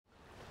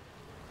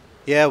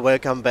Yeah,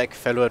 welcome back,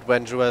 fellow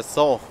adventurers.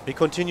 So, we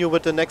continue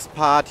with the next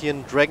part here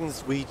in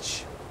Dragon's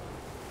Reach.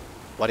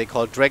 What they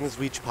call Dragon's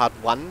Reach Part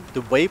 1.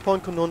 The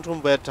Waypoint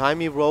Conundrum, where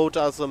Timey wrote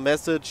us a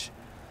message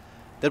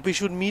that we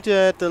should meet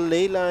her at the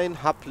Leyline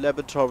Hub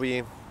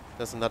Laboratory.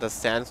 There's another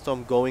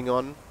sandstorm going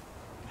on.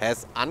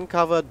 Has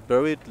uncovered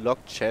buried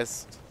locked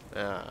chest.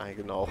 I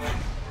know.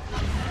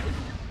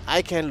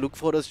 I can look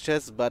for those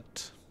chests,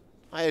 but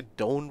I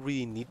don't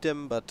really need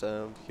them. But,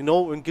 you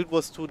know, in Guild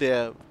Wars 2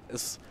 there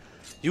is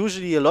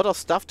usually a lot of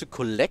stuff to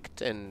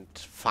collect and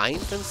find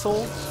and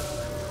so.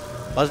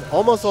 But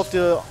almost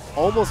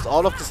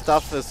all of the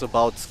stuff is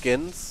about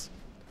skins.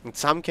 In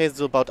some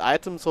cases about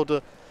items. So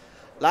the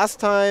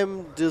last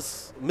time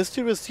this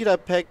mysterious seed I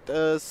packed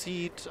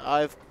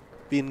I've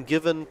been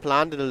given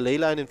planted a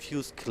leyline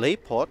infused clay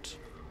pot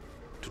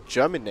to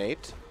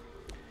germinate.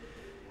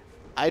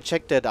 I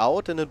checked that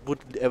out and it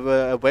would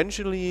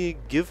eventually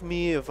give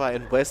me, if I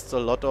invest a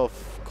lot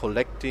of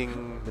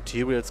collecting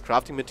materials,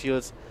 crafting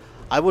materials,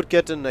 I would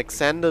get an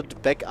extended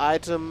back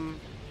item.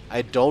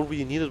 I don't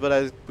really need it,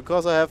 but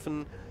because I have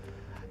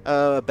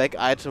a back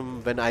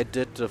item when I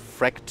did the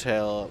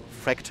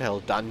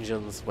fractal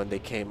dungeons when they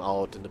came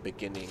out in the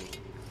beginning.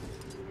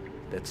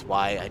 That's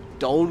why I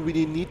don't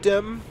really need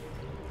them.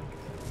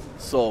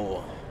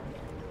 So,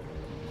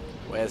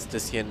 where's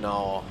this here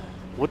now?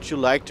 Would you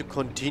like to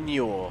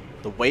continue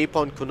the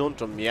Waypoint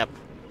Conundrum? Yep.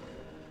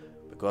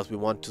 Because we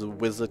want to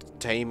visit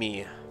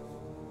Tammy.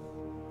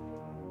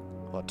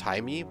 Or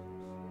Timey?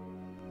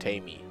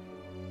 Tammy.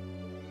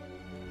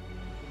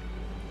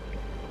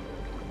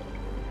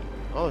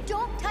 Oh.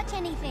 Don't touch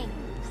anything.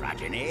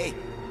 Progeny,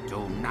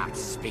 do not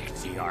speak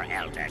to your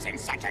elders in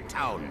such a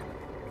tone.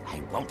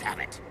 I won't have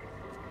it.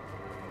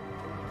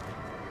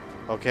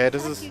 Okay,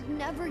 this Thought is... you'd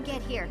never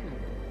get here.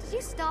 Did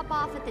you stop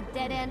off at the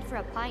dead end for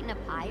a pint and a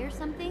pie or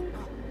something?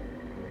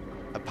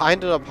 A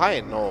pint and a pie?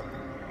 No.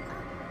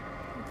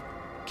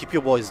 Keep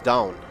your voice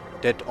down.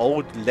 That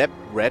old lab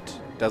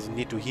rat doesn't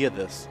need to hear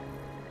this.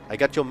 I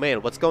got your mail.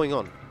 What's going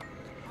on?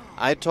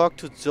 I talked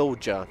to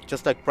Zoja,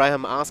 just like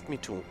Braham asked me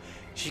to.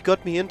 She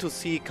got me in to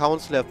see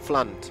Counselor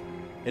Flunt.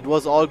 It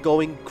was all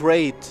going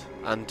great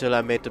until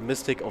I made the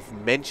mistake of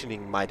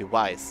mentioning my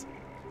device.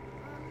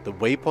 The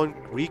Waypoint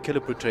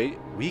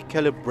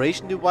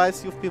recalibration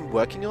device you've been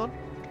working on?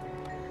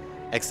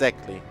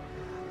 Exactly.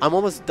 I'm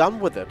almost done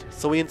with it,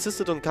 so he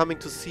insisted on coming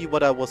to see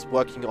what I was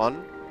working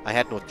on. I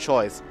had no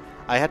choice.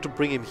 I had to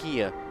bring him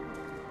here.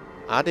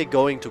 Are they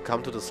going to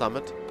come to the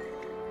summit?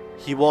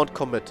 He won't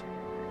commit.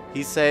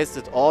 He says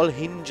it all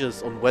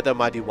hinges on whether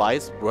my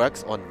device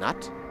works or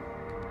not.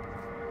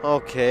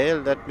 Okay,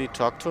 let me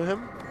talk to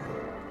him.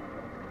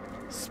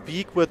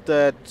 Speak with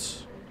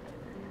that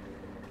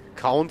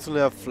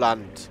Counselor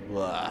Flunt.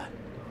 Blah.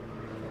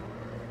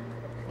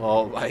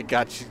 Oh my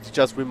god, she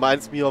just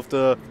reminds me of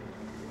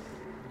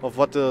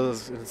what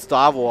the in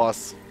Star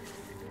Wars,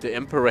 the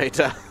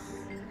Imperator.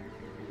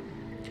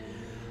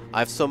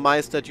 I've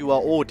surmised that you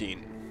are Odin.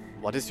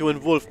 What is your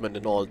involvement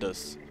in all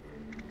this?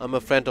 I'm a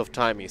friend of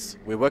Timey's.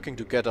 We're working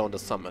together on the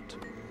summit.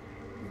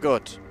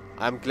 Good.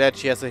 I'm glad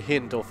she has a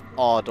hint of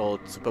odd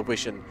old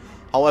supervision.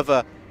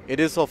 However, it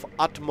is of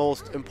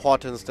utmost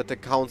importance that the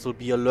council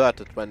be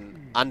alerted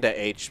when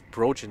underage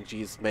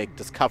progenies make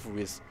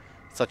discoveries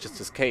such as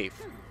this cave.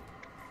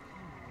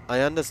 I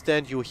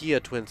understand you're here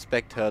to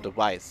inspect her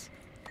device.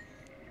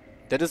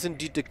 That is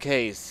indeed the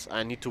case.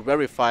 I need to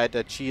verify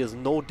that she is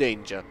no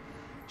danger.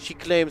 She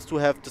claims to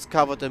have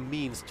discovered a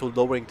means to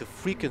lowering the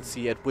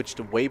frequency at which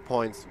the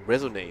waypoints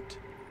resonate.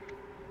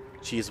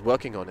 She is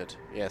working on it,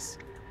 yes.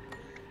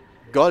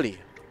 Golly,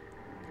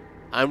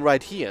 I'm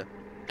right here.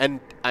 And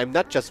I'm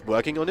not just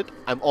working on it,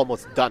 I'm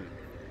almost done.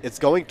 It's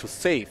going to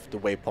save the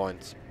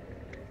waypoints.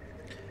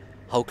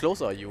 How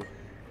close are you?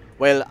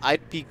 Well,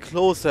 I'd be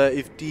closer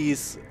if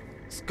these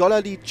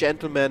scholarly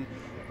gentlemen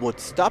would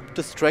stop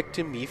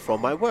distracting me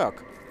from my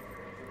work.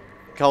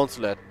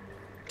 Counselor,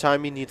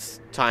 Timey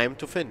needs time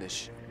to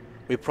finish.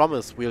 We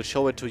promise we'll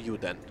show it to you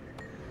then.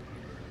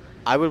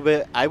 I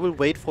will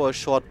wait for a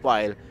short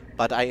while,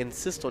 but I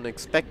insist on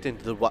expecting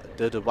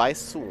the device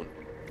soon.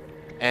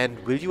 And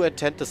will you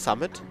attend the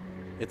summit?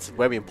 It's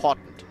very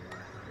important.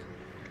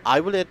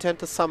 I will attend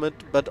the summit,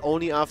 but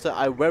only after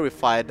I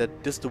verify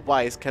that this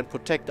device can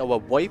protect our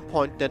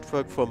waypoint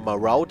network from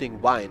marauding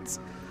vines.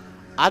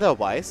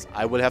 Otherwise,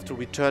 I will have to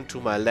return to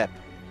my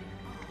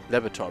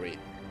laboratory.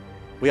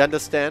 We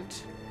understand?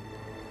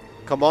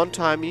 Come on,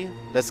 Timey,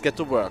 let's get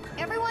to work.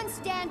 Everyone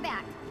stand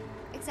back.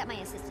 Except my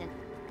assistant.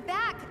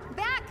 Back!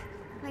 Back!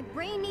 My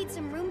brain needs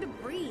some room to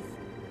breathe.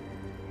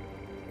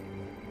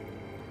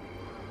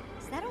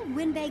 Is that a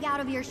windbag out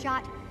of your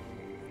shot?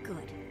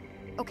 Good.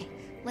 Okay,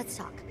 let's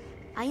talk.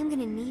 I am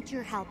gonna need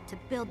your help to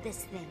build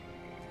this thing.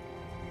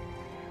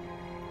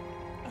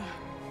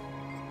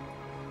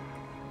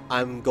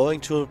 I'm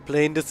going to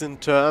explain this in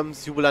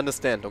terms you will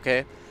understand,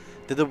 okay?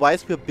 The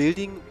device we're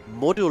building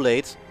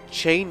modulates,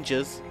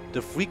 changes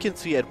the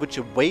frequency at which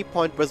a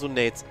waypoint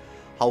resonates,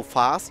 how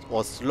fast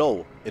or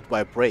slow it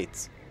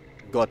vibrates.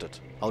 Got it.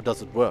 How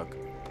does it work?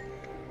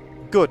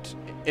 Good.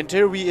 In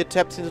theory, it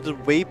taps into the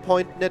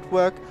Waypoint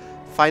network,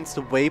 finds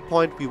the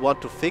waypoint we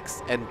want to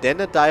fix, and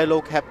then a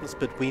dialogue happens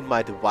between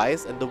my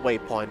device and the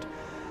waypoint.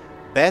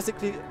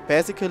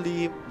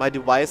 Basically, my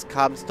device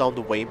calms down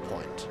the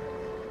waypoint.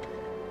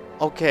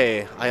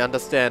 Okay, I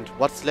understand.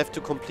 What's left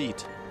to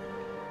complete?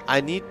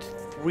 I need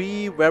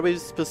 3 very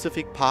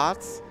specific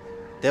parts.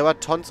 There are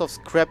tons of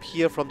scrap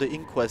here from the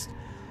inquest.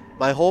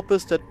 My hope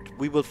is that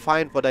we will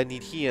find what I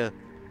need here.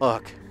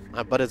 Ugh,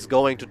 but it's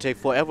going to take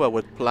forever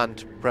with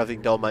Blunt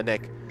breathing down my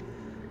neck.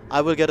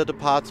 I will gather the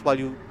parts while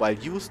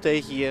you stay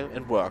here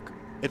and work.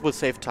 It will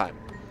save time.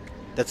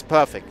 That's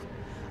perfect.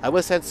 I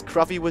will send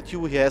Scruffy with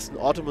you. He has an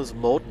autonomous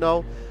mode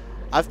now.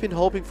 I've been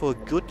hoping for a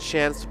good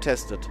chance to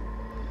test it.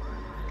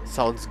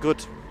 Sounds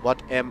good.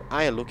 What am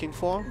I looking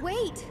for?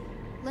 Wait!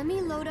 Let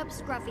me load up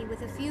Scruffy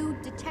with a few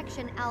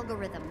detection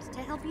algorithms to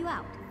help you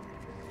out.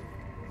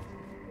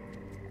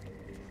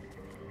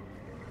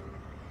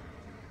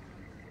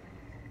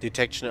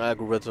 Detection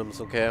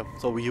algorithms, okay.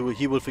 So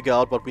he will figure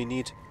out what we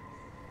need.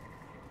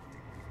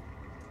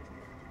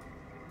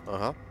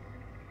 Uh-huh.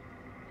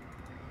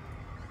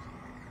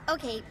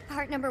 Okay,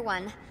 part number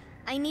 1.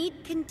 I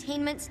need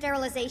containment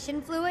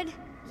sterilization fluid.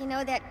 You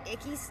know that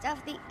icky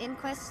stuff the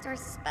inquest stores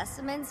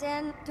specimens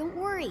in? Don't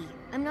worry,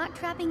 I'm not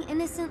trapping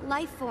innocent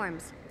life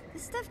forms.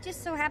 This stuff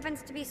just so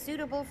happens to be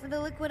suitable for the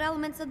liquid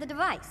elements of the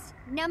device.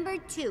 Number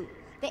 2,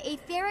 the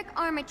etheric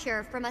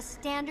armature from a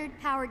standard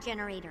power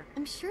generator.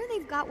 I'm sure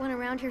they've got one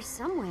around here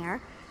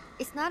somewhere.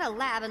 It's not a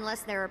lab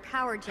unless there are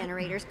power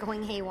generators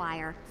going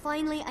haywire.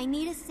 Finally, I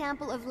need a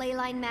sample of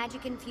leyline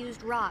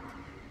magic-infused rock.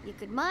 You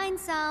could mine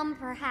some,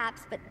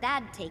 perhaps, but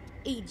that'd take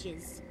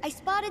ages. I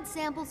spotted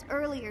samples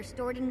earlier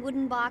stored in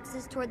wooden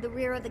boxes toward the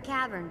rear of the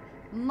cavern.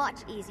 Much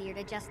easier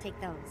to just take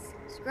those.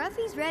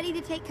 Scruffy's ready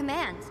to take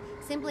commands.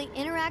 Simply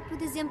interact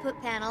with his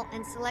input panel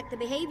and select the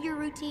behavior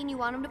routine you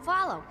want him to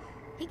follow.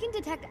 He can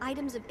detect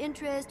items of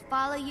interest,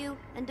 follow you,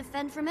 and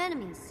defend from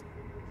enemies.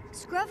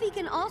 Scruffy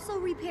can also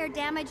repair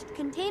damaged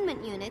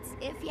containment units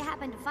if you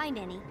happen to find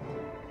any.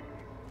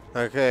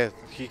 Okay,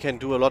 he can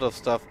do a lot of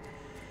stuff.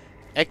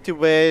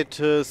 Activate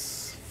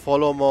his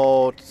follow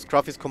mode.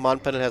 Scruffy's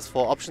command panel has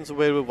 4 options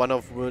available,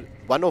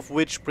 one of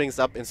which brings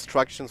up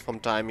instructions from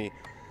Timey.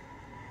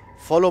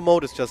 Follow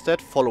mode is just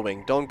that,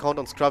 following. Don't count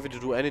on Scruffy to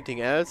do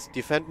anything else.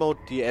 Defend mode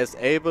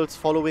disables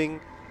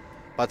following,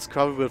 but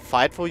Scruffy will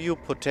fight for you,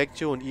 protect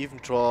you, and even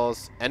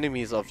draws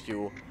enemies of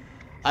you.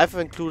 I've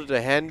included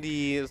a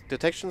handy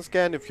detection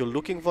scan. If you're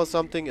looking for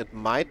something, it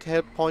might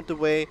help point the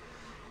way,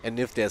 and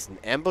if there's an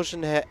ambush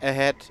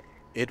ahead,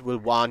 it will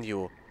warn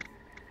you.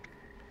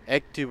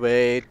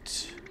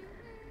 Activate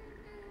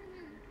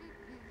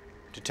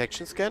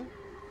detection scan.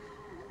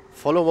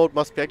 Follow mode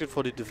must be active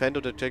for the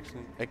defender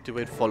detection.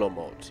 Activate follow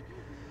mode.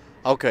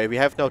 Okay, we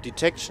have now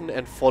detection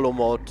and follow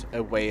mode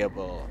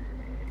available.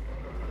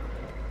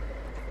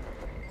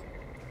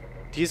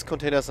 These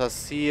containers are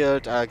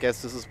sealed. I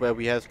guess this is where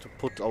we have to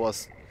put our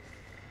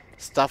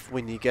stuff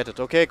when we get it.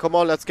 Okay, come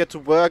on, let's get to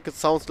work. It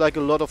sounds like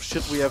a lot of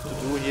shit we have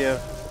to do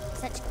here.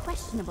 Such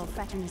questionable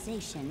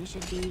fraternization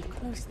should be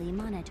closely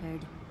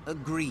monitored.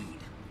 Agreed.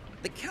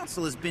 The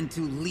Council has been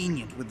too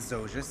lenient with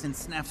Zojja since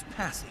Snap's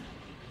passing.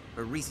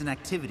 Her recent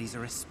activities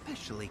are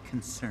especially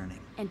concerning.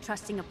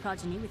 Entrusting a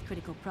progeny with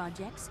critical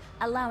projects,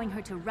 allowing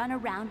her to run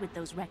around with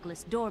those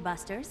reckless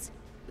doorbusters.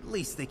 At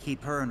least they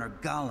keep her and her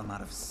golem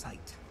out of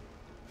sight.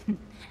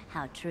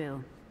 How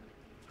true.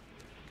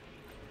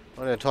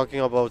 Oh, they're talking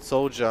about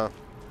Zojja.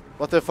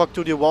 What the fuck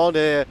do they want?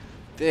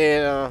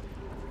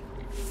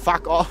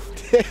 Fuck off.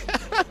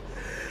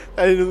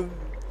 And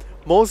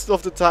most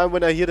of the time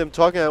when I hear them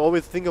talking, I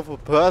always think of a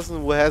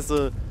person who has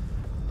a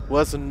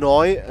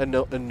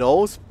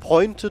nose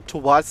pointed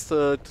towards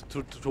the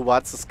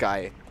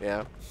sky.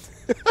 Yeah.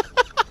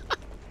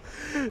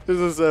 This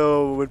is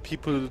when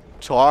people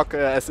talk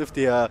as if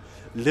they are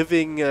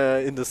living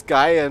in the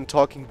sky and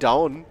talking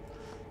down.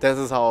 This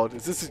is how.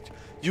 This is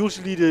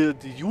usually the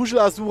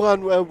usual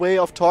Asuran way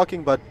of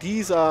talking, but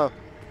these are.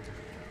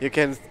 You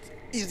can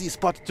easily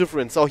spot the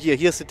difference. Oh,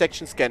 here's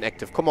detection scan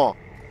active. Come on,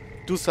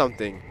 do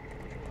something.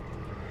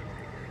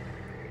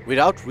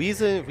 Without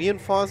reason,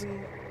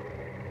 reinforcing.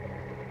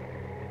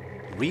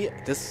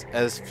 This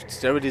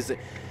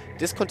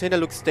container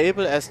looks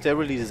stable as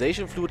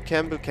sterilization fluid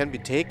can be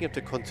taken if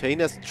the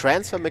container's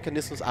transfer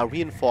mechanisms are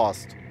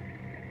reinforced.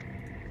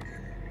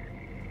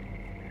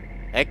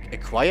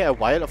 Acquire a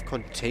vial of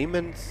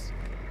containment.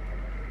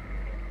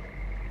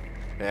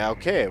 Yeah,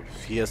 okay.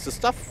 Here's the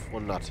stuff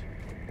or not.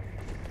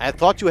 I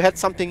thought you had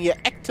something here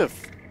active.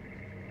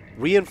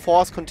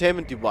 Reinforced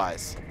containment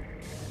device.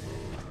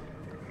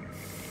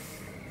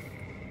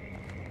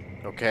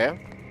 Okay.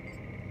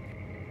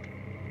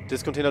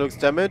 This container looks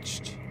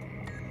damaged.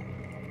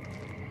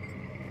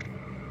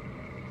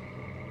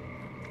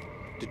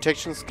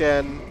 Detection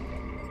scan.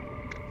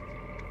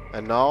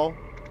 And now?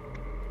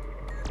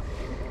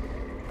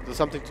 Is there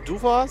something to do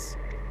for us?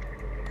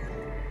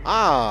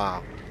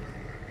 Ah!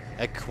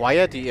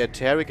 Acquire the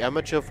etheric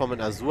armature from an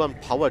Azuran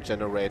power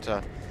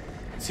generator.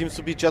 It seems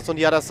to be just on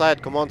the other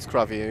side. Come on,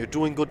 Scruffy. You're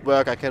doing good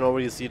work. I can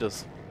already see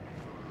this.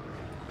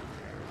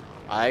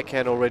 I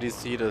can already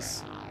see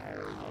this.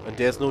 And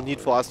there's no need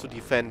for us to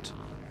defend.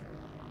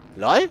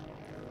 LOL?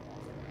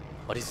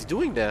 What is he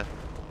doing there?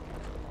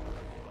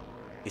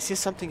 Is here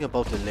something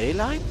about the ley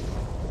line?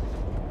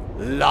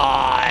 LOL!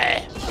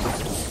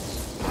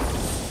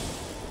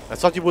 I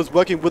thought he was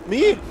working with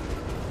me?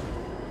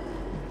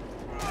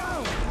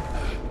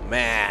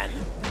 Man.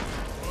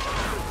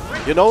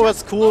 You know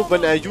what's cool?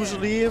 When I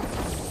usually...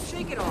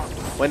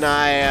 When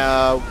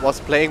I was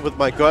playing with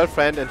my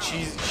girlfriend and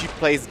she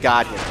plays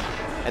Guardian.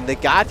 And the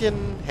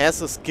Guardian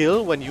has a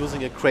skill when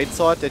using a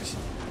greatsword that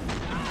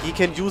he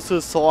can use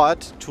his sword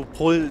to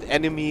pull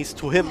enemies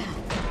to him.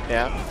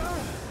 Yeah.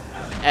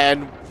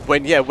 And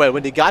when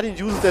the Guardian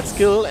uses that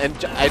skill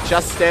and I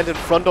just stand in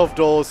front of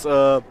those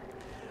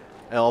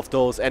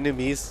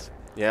enemies,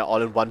 yeah,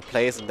 all in one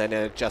place, and then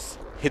I just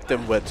hit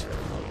them with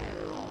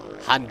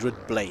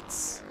 100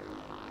 blades.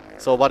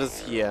 So what is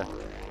here?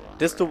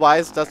 This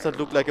device does not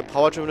look like a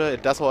power generator.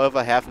 It does,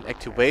 however, have an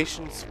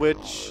activation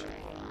switch.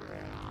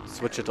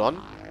 Switch it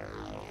on.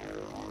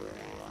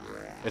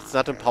 It's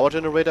not a power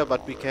generator,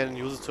 but we can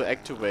use it to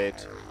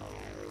activate.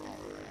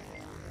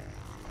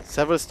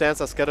 Several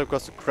stands are scattered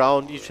across the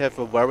ground. Each have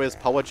various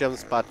power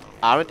gems, but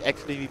aren't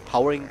actually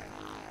powering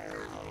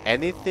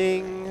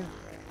anything.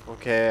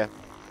 Okay.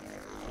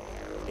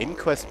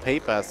 Inquest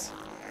papers.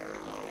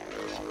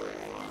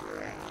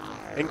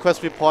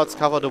 Inquest reports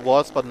cover the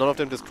walls, but none of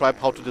them describe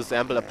how to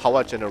disassemble a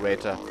power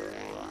generator.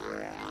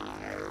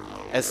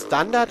 A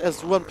standard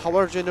Azuran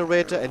power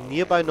generator and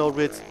nearby node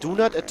reads, do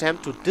not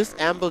attempt to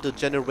disassemble the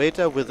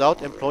generator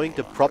without employing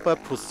the proper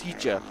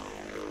procedure.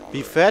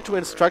 Refer to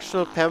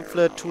instructional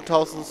pamphlet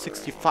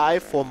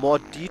 2065 for more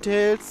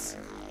details.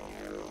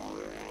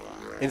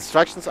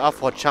 Instructions are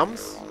for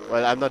chumps?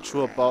 Well, I'm not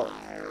sure about...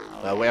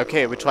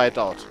 okay, we try it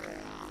out.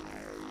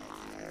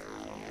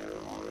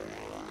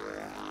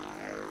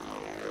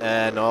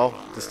 No,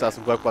 this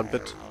doesn't work one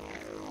bit.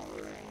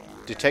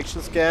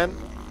 Detection scan.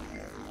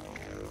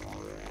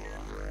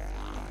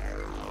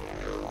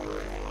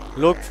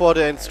 Look for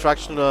the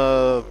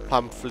instructional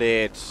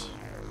pamphlet.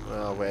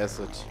 Where is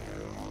it?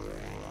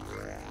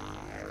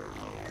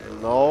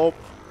 Nope.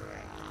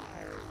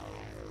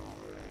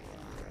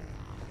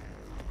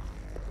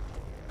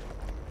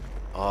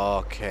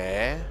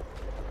 Okay.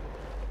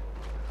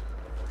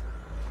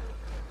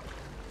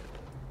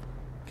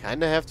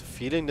 Kinda have the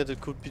feeling that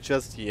it could be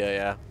just here,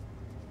 yeah.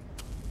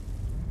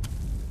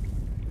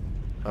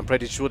 I'm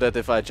pretty sure that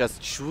if I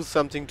just choose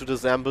something to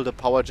disassemble the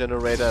power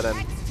generator, then...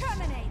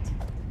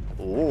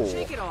 Oh.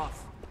 Shake it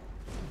off.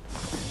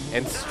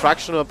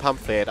 Instructional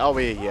pamphlet. Oh,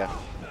 we're here.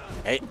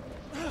 Hey,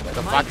 where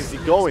the fuck is he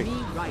going?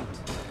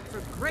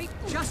 For great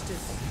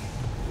justice.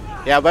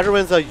 Yeah,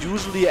 veterans are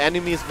usually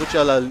enemies which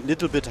are a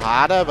little bit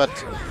harder, but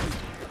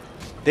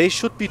they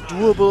should be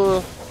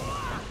doable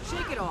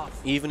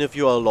even if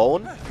you're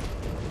alone.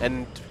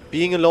 And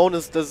being alone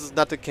this is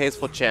not the case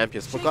for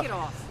champions.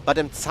 But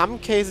in some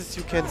cases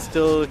you can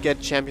still get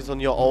champions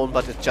on your own,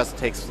 but it just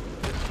takes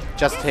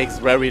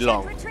very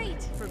long.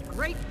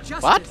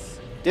 What?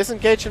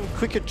 Disengage and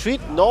quick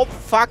retreat? No,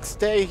 fuck,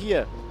 stay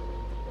here.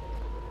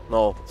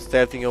 No,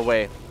 stealthing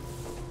away.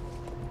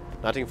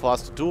 Nothing for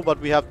us to do, but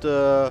we have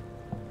the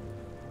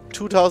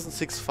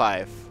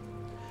 2065.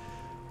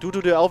 Due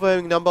to the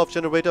overwhelming number of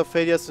generator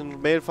failures and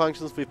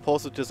malfunctions, we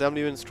posted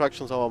disassembly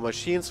instructions on our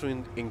machines to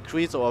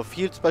increase our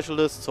field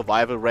specialist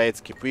survival rates.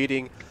 Keep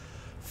reading.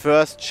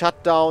 First,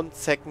 shut down.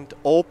 Second,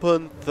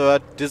 open.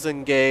 Third,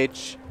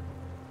 disengage.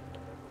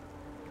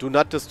 Do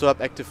not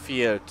disturb active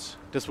field.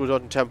 This will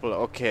not temple.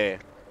 Okay.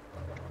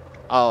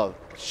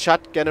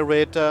 Shut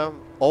generator.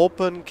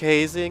 Open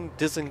casing.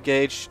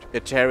 Disengage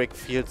etheric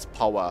field's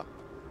power.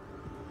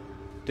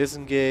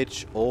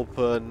 Disengage,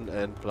 open,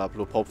 and blah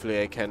blah.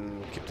 Hopefully I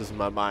can keep this in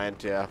my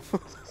mind, yeah.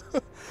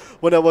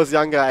 When I was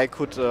younger I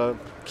could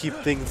keep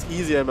things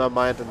easier in my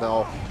mind, and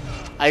now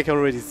I can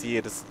already see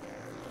it.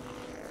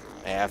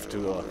 I have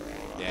to,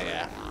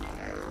 yeah.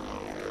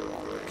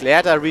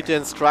 Glad I read the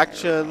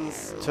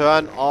instructions.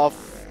 Turn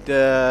off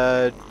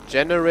the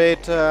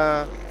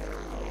generator.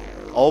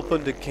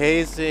 Open the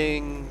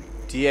casing.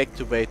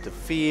 Deactivate the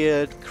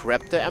field.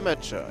 Grab the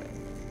amateur.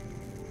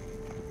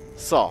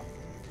 So.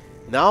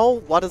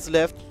 Now, what is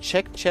left?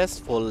 Check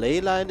chest for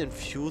leyline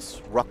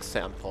infused rock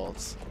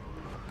samples.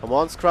 Come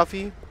on,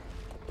 Scruffy.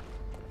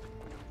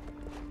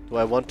 Do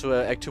I want to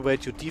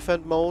activate your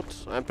defend mode?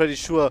 I'm pretty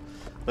sure.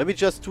 Maybe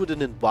just do it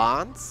in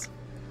advance.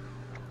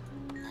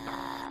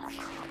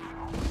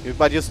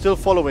 But you're still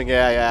following.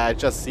 Yeah, I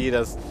just see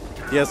this.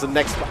 Here's the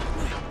next one.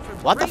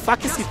 What the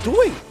fuck is he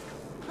doing?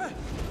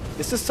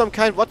 Is this some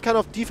kind... What kind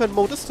of defend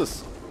mode is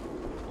this?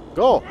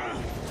 Go.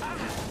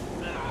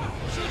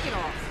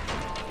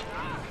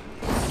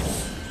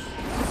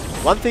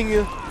 One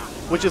thing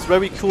which is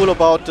very cool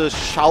about the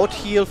shout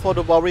heal for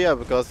the warrior,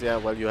 because yeah,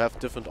 well, you have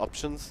different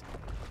options,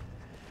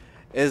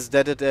 is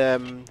that it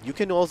you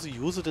can also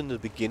use it in the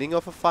beginning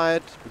of a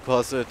fight,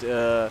 because it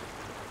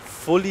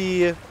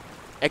fully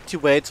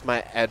activates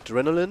my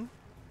adrenaline,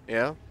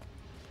 yeah,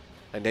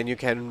 and then you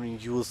can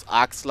use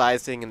arc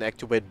slicing and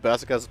activate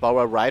Berserker's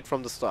power right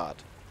from the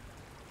start.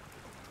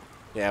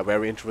 Yeah,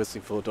 very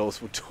interesting for those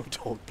who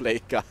don't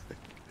play gun.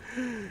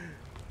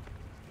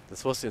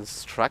 This was the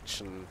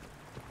instruction.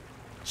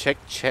 Check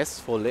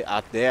chest for there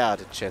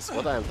the chest.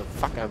 What the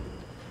fuck I'm...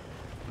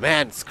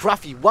 Man,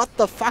 Scruffy, what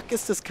the fuck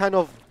is this kind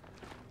of...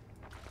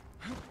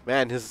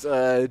 Man, his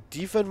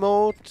defense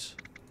mode,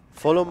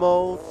 follow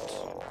mode.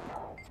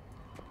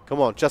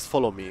 Come on, just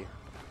follow me.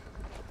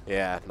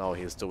 Yeah, now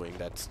he's doing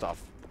that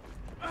stuff.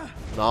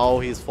 Now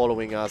he's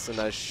following us, and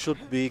I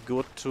should be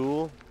good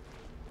too.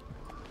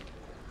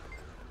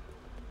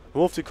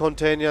 Move the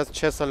containers,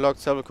 chest unlocked,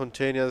 several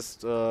containers,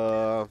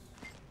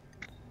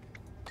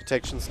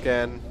 detection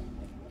scan.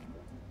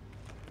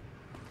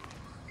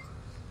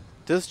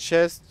 This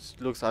chest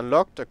looks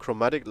unlocked, a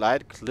chromatic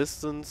light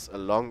glistens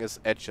along its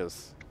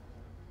edges.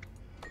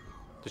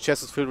 The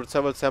chest is filled with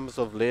several samples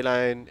of ley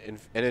line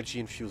energy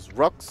infused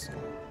rocks.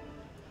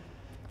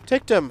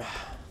 Take them.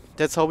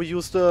 That's how we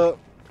use the...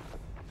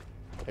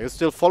 Are you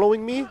still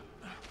following me?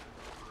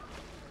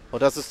 Or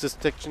does this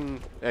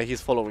detection... Yeah, he's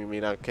following me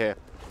now, okay.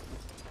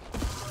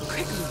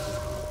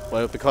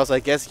 Well, because I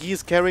guess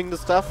he's carrying the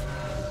stuff.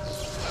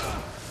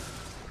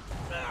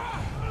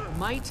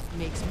 Might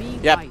makes me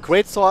Yeah, right.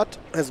 greatsword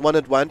has one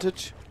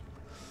advantage.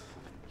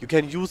 You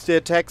can use the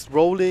attacks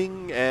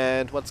rolling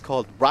and what's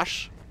called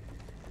rush,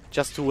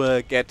 just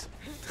to get,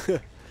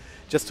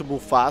 just to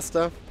move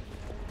faster.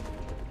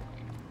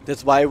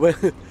 That's why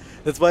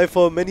that's why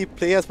for many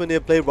players when they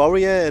play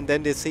warrior and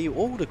then they say,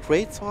 "Oh, the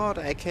greatsword,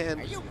 I can."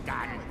 Are you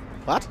done?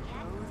 What?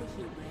 Oh, the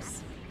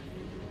hubris.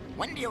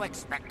 When do you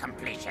expect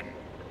completion?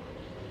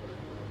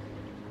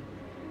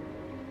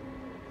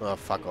 Oh,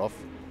 fuck off.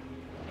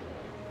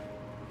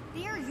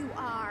 There you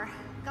are.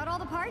 Got all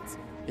the parts?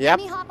 Yep.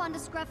 Let me hop onto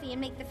Scruffy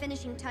and make the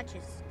finishing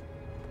touches.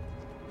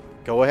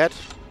 Go ahead.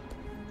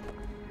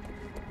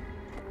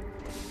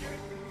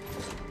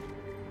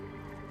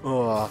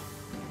 Oh,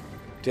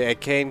 the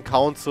Arcane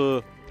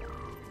Council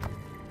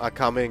are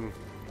coming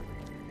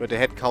with the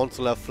head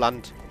counselor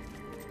Flunt.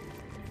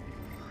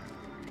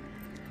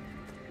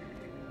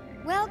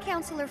 Well,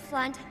 Counselor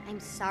Flunt, I'm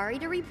sorry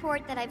to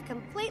report that I've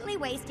completely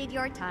wasted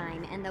your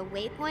time, and the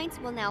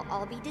waypoints will now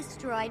all be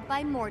destroyed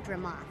by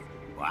Mordremoth.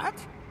 What?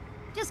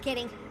 Just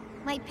kidding.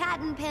 My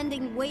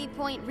patent-pending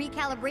waypoint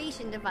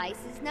recalibration device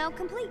is now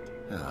complete.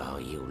 Oh,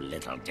 you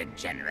little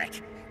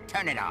degenerate.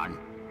 Turn it on.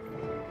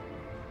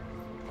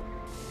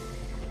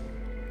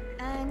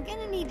 I'm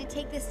gonna need to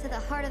take this to the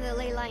heart of the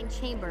ley line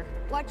chamber.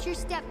 Watch your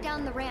step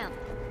down the ramp.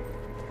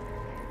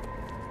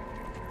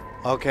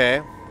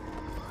 Okay.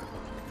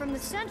 From the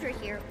center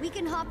here, we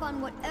can hop on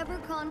whatever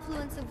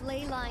confluence of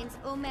ley lines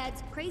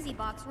OMAD's crazy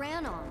box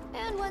ran on.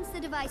 And once the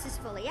device is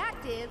fully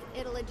active,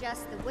 it'll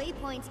adjust the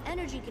waypoint's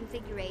energy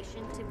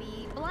configuration to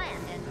be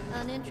bland and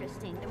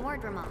uninteresting to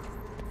Mordremoth.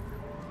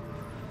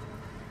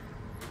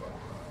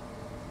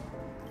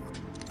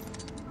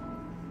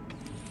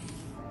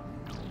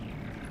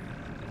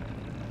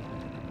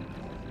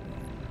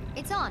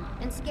 It's on,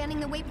 and scanning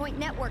the waypoint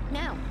network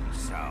now.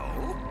 So,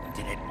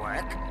 did it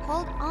work?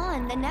 Hold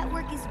on, the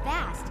network is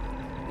vast.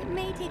 It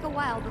may take a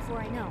while before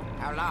I know.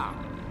 How long?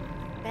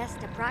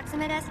 Best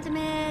approximate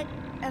estimate,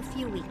 a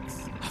few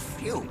weeks. A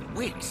few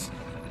weeks?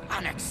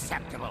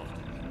 Unacceptable.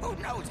 Who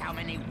knows how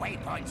many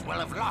waypoints we'll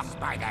have lost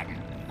by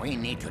then? We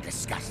need to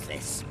discuss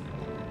this.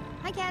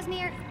 Hi,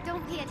 Casimir.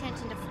 Don't pay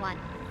attention to Flunt.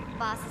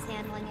 Boss is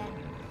handling it.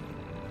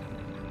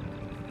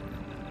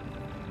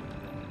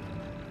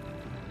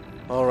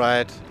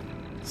 Alright.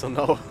 So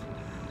now,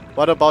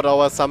 what about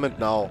our summit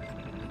now?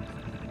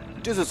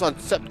 This is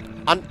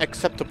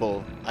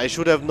unacceptable. I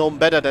should have known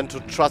better than to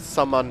trust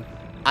someone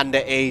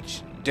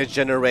underage,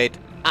 degenerate.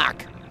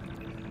 Ark.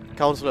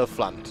 Counselor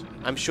Flunt,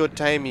 I'm sure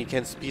Taimi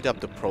can speed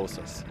up the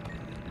process.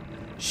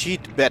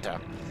 She'd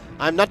better.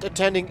 I'm not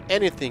attending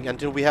anything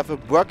until we have a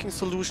working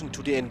solution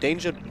to the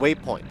endangered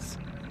waypoints.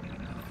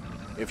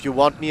 If you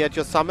want me at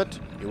your summit,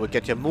 you will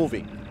get your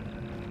moving.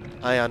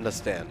 I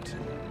understand.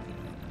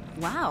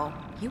 Wow,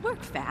 you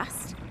work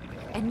fast.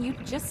 And you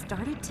just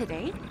started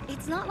today?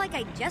 It's not like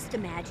I just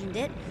imagined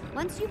it.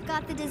 Once you've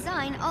got the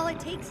design, all it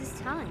takes is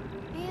time.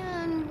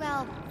 And,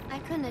 well, I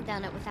couldn't have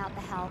done it without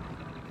the help.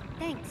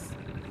 Thanks.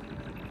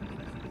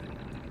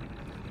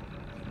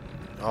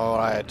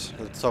 Alright,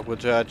 let's talk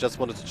with her. I just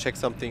wanted to check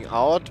something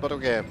out, but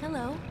okay.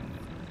 Hello.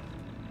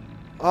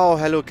 Oh,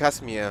 hello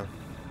Casimir.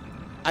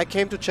 I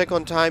came to check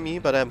on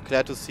Taimi, but I'm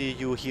glad to see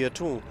you here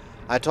too.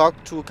 I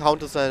talked to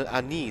Countess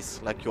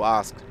Anise, like you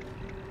asked.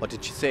 What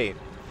did she say?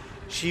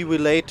 She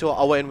relayed to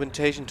our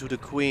invitation to the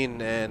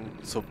Queen and,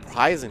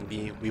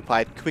 surprisingly,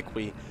 replied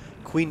quickly,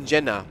 Queen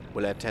Jenna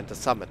will attend the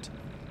summit.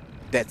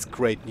 That's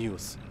great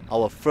news.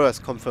 Our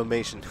first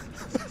confirmation.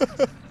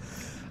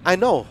 I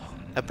know.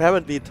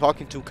 Apparently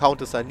talking to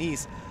Countess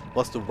Anise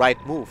was the right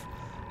move.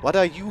 What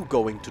are you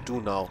going to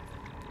do now?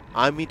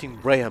 I'm meeting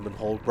Braham in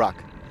Holbrook.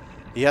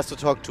 He has to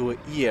talk to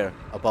Ear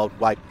about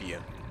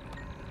Whitebeard.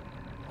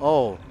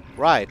 Oh,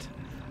 right.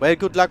 Well,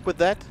 good luck with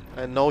that.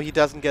 I know he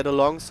doesn't get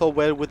along so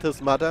well with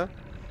his mother.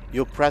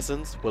 Your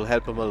presence will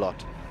help him a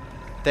lot.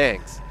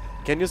 Thanks.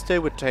 Can you stay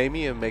with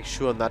Taimi and make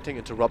sure nothing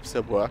interrupts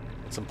their work?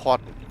 It's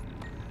important.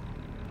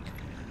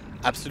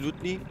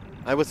 Absolutely.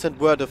 I will send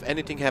word if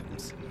anything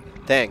happens.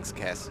 Thanks,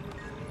 Cass.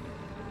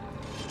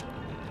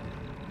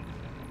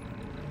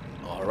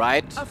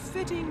 Alright. A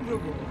fitting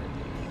reward.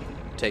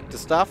 Take the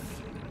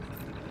stuff.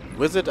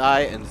 Visit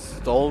Eye and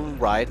Stone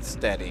Right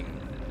Steading.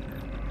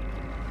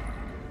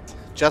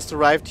 Just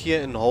arrived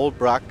here in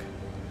Holbrook,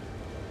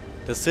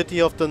 the city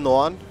of the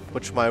Norn,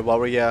 which my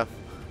warrior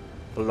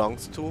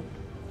belongs to.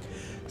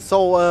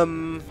 So,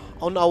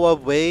 on our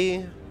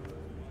way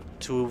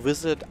to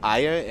visit Eye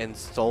and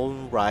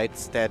Stone Right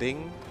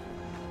Steading,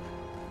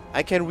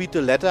 I can read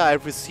the letter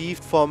I've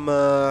received from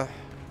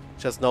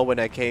just now when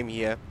I came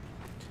here.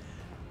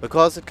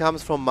 Because it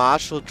comes from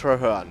Marshal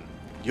Traherne,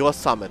 your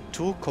summon,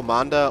 to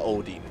Commander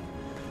Odin.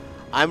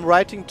 I'm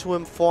writing to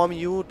inform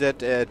you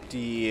that at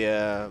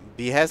the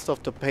behest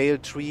of the Pale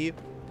Tree,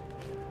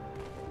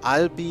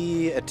 I'll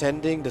be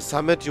attending the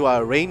summit you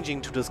are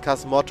arranging to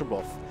discuss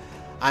Mortomorph.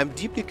 I'm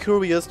deeply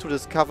curious to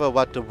discover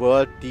what the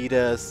world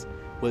leaders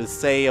will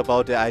say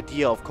about the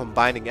idea of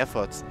combining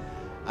efforts.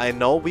 I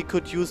know we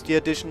could use the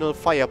additional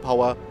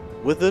firepower.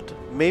 With it,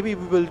 maybe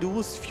we will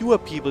lose fewer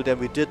people than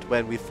we did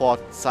when we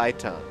fought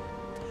Saita.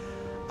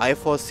 I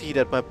foresee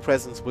that my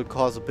presence will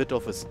cause a bit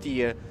of a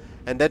stir,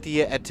 and that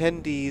the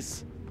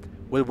attendees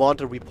will want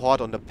a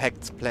report on the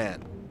Pact's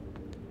plan.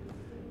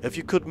 If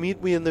you could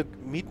meet me in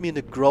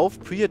the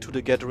grove prior to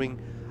the gathering,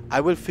 I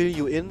will fill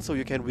you in so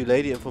you can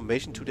relay the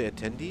information to the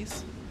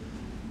attendees.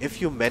 If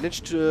you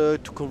manage to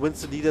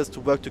convince the leaders to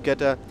work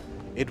together,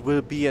 it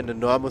will be an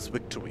enormous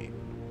victory.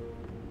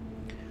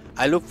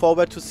 I look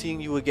forward to seeing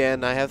you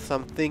again. I have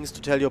some things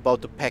to tell you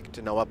about the Pact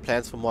and our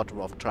plans for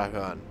Mortomorph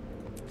Traherne.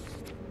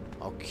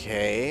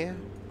 Okay.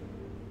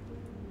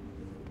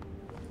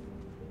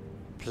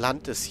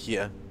 Plant is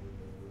here.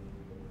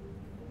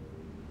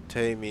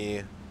 Tell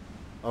me.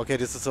 Okay,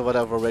 this is what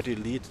I've already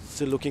lead.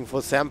 Still looking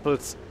for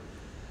samples.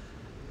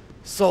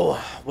 So,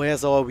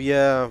 where's our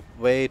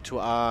way to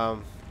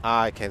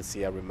I can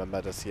see, I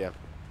remember this here.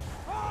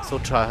 So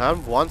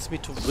Traherne wants me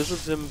to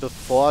visit him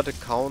before the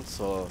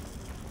council.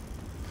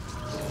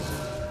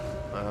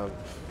 I'm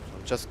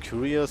just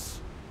curious.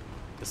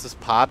 Is this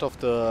part of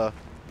the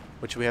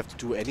which we have to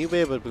do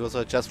anyway, but because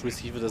I just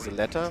received it as a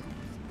letter?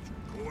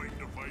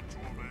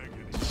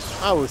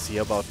 I will see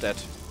about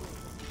that.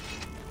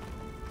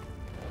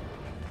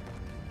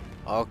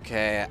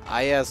 Okay,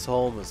 Aya's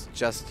home is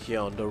just here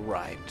on the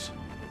right.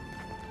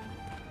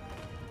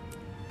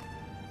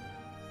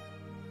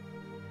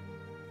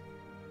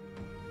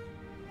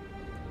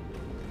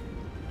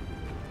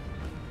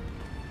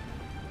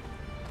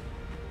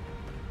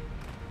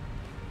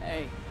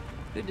 Hey,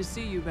 good to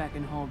see you back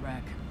in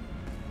Holbrook.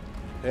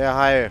 Yeah,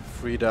 hi,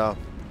 Frida.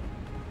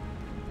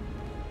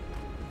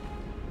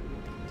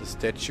 The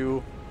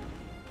statue.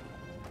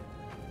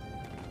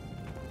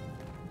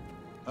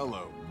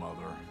 Hello,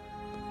 Mother.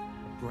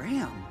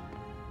 Graham,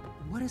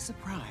 what a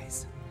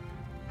surprise.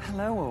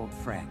 Hello, old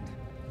friend.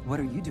 What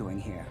are you doing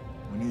here?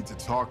 We need to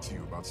talk to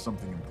you about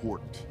something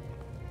important.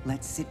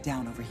 Let's sit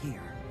down over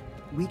here.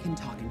 We can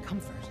talk in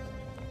comfort.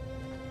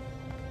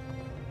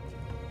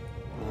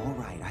 All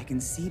right, I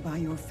can see by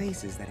your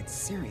faces that it's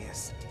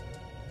serious.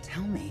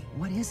 Tell me,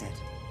 what is it?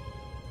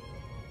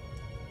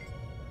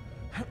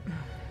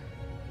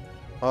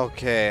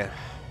 Okay.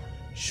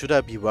 Should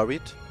I be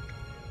worried?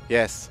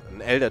 Yes,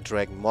 an elder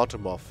dragon,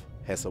 Mortomorph,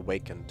 has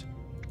awakened.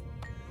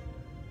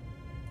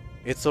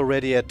 It's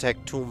already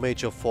attacked two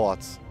major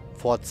forts,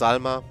 Fort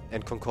Salma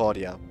and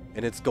Concordia,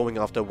 and it's going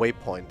after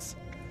waypoints.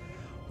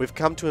 We've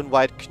come to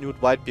invite Knut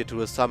Whitebeard to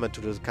the summit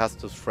to discuss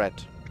this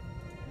threat.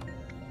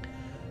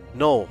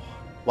 No,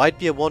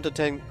 Whitebeard won't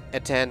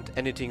attend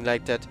anything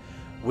like that.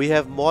 We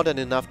have more than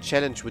enough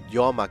challenge with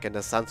Jormak and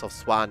the Sons of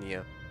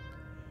Svanir.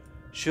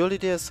 Surely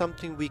there's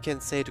something we can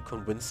say to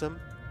convince them?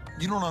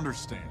 You don't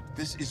understand.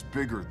 This is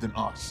bigger than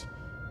us.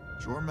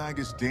 Jormag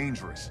is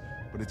dangerous,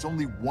 but it's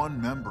only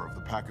one member of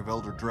the Pack of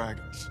Elder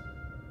Dragons.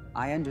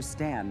 I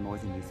understand more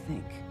than you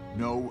think.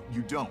 No,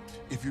 you don't.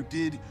 If you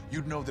did,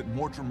 you'd know that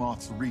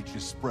Mortomorph's reach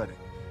is spreading.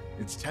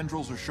 Its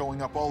tendrils are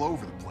showing up all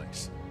over the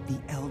place.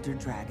 The Elder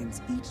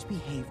Dragons each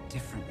behave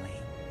differently.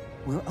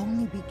 We're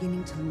only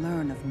beginning to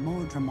learn of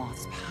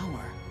Mortomorph's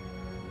power.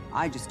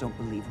 I just don't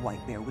believe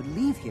Whitebear would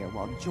leave here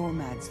while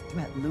Jormag's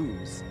threat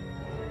looms.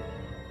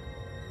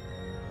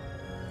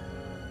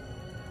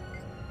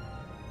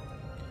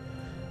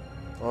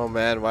 Oh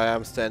man, why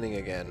I'm standing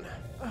again.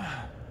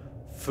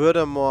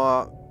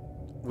 Furthermore,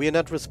 we are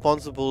not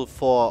responsible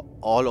for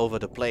all over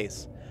the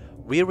place.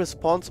 We are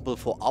responsible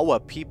for our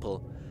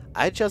people.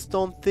 I just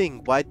don't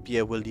think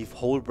Whitebeard will leave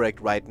Holbrook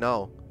right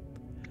now.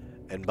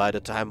 And by the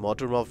time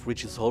Mortomorph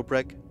reaches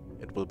Holbrook,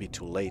 it will be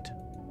too late.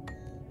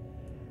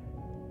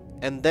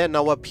 And then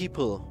our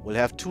people will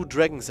have two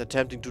dragons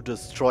attempting to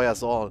destroy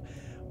us all.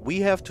 We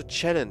have to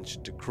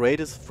challenge the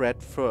greatest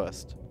threat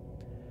first.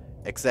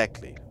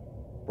 Exactly.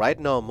 Right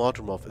now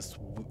Mortomorph is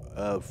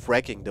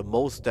fracking the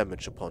most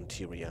damage upon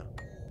Tyria.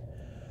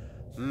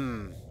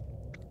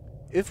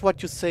 If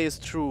what you say is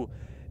true,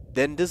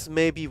 then this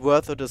may be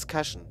worth a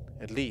discussion,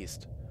 at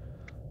least.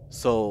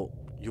 So,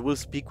 you will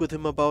speak with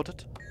him about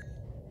it?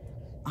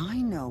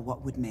 I know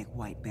what would make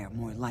White Bear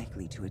more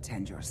likely to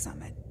attend your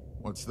summit.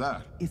 What's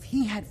that? If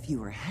he had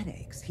fewer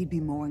headaches, he'd be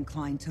more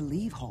inclined to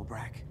leave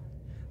Holbrook.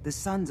 The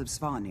Sons of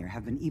Svanir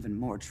have been even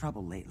more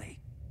trouble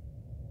lately.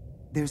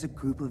 There's a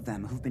group of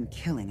them who've been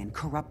killing and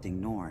corrupting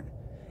Norn.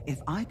 If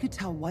I could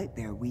tell White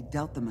Bear we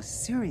dealt them a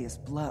serious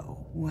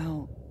blow,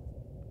 well...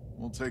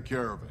 We'll take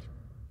care of it.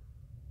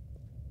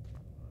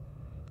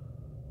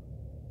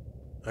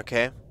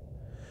 Okay.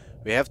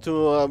 We have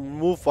to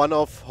move one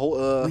of...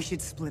 We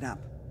should split up.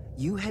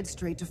 You head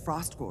straight to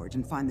Frostgorge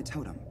and find the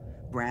totem.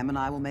 Bram and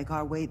I will make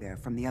our way there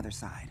from the other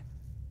side.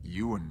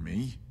 You and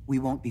me? We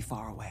won't be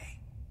far away.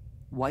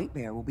 White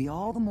Bear will be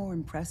all the more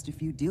impressed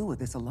if you deal with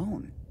this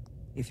alone.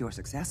 If you're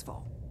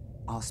successful,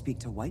 I'll speak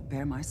to White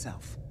Bear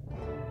myself.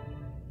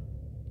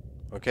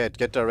 Okay,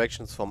 get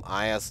directions from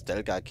Aya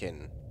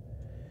Stelgakin.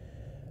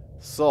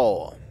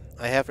 So,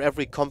 I have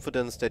every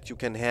confidence that you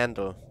can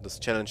handle this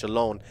challenge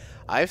alone.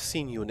 I've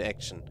seen you in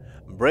action.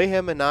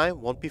 Braham and I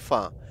won't be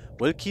far.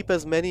 We'll keep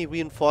as many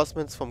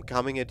reinforcements from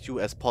coming at you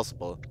as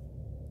possible.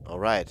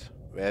 Alright,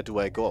 where do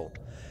I go?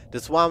 The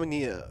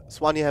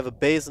Swanir have a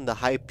base in the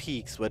high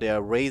peaks where they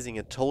are raising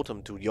a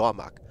totem to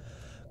Yormak.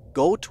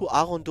 Go to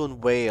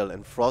Arundun Vale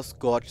and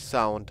Frostgorge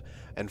Sound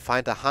and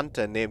find a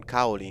hunter named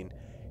Caroline.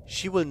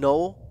 She will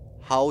know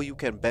how you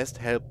can best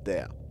help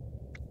there.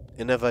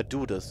 And if I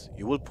do this,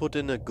 you will put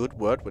in a good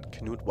word with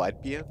Knut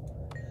Whitebeard?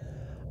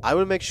 I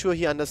will make sure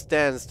he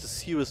understands the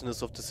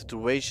seriousness of the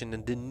situation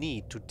and the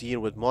need to deal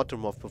with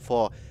Mortemorph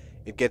before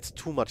it gets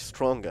too much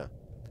stronger.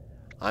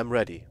 I'm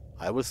ready.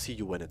 I will see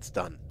you when it's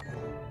done.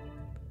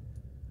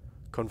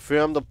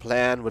 Confirm the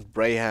plan with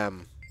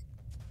Braham.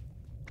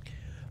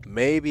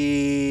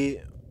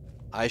 Maybe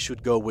I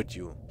should go with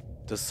you.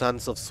 The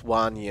Sons of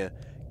Svanir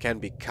can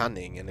be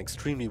cunning and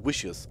extremely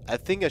vicious. I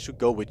think I should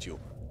go with you.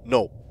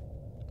 No.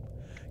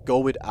 Go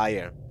with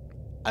Aya.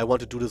 I want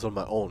to do this on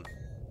my own.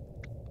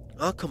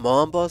 Oh, come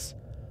on, boss.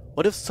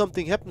 What if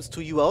something happens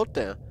to you out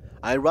there?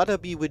 I'd rather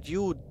be with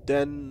you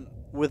than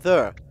with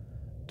her.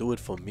 Do it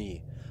for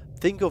me.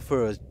 Think of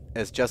her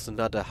as just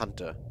another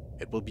hunter.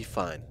 It will be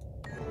fine.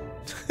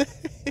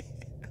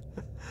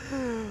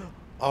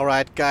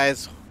 Alright,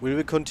 guys. We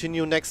will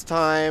continue next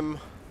time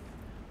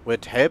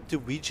with help the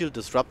Vigil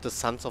disrupt the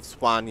Sons of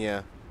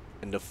Svanir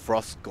in the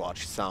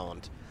Frostgorge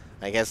Sound.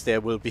 I guess there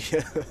will be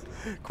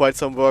quite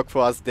some work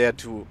for us there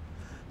too.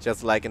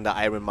 Just like in the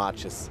Iron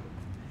Marches.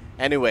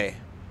 Anyway,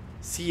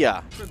 see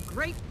ya. For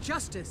great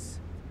justice.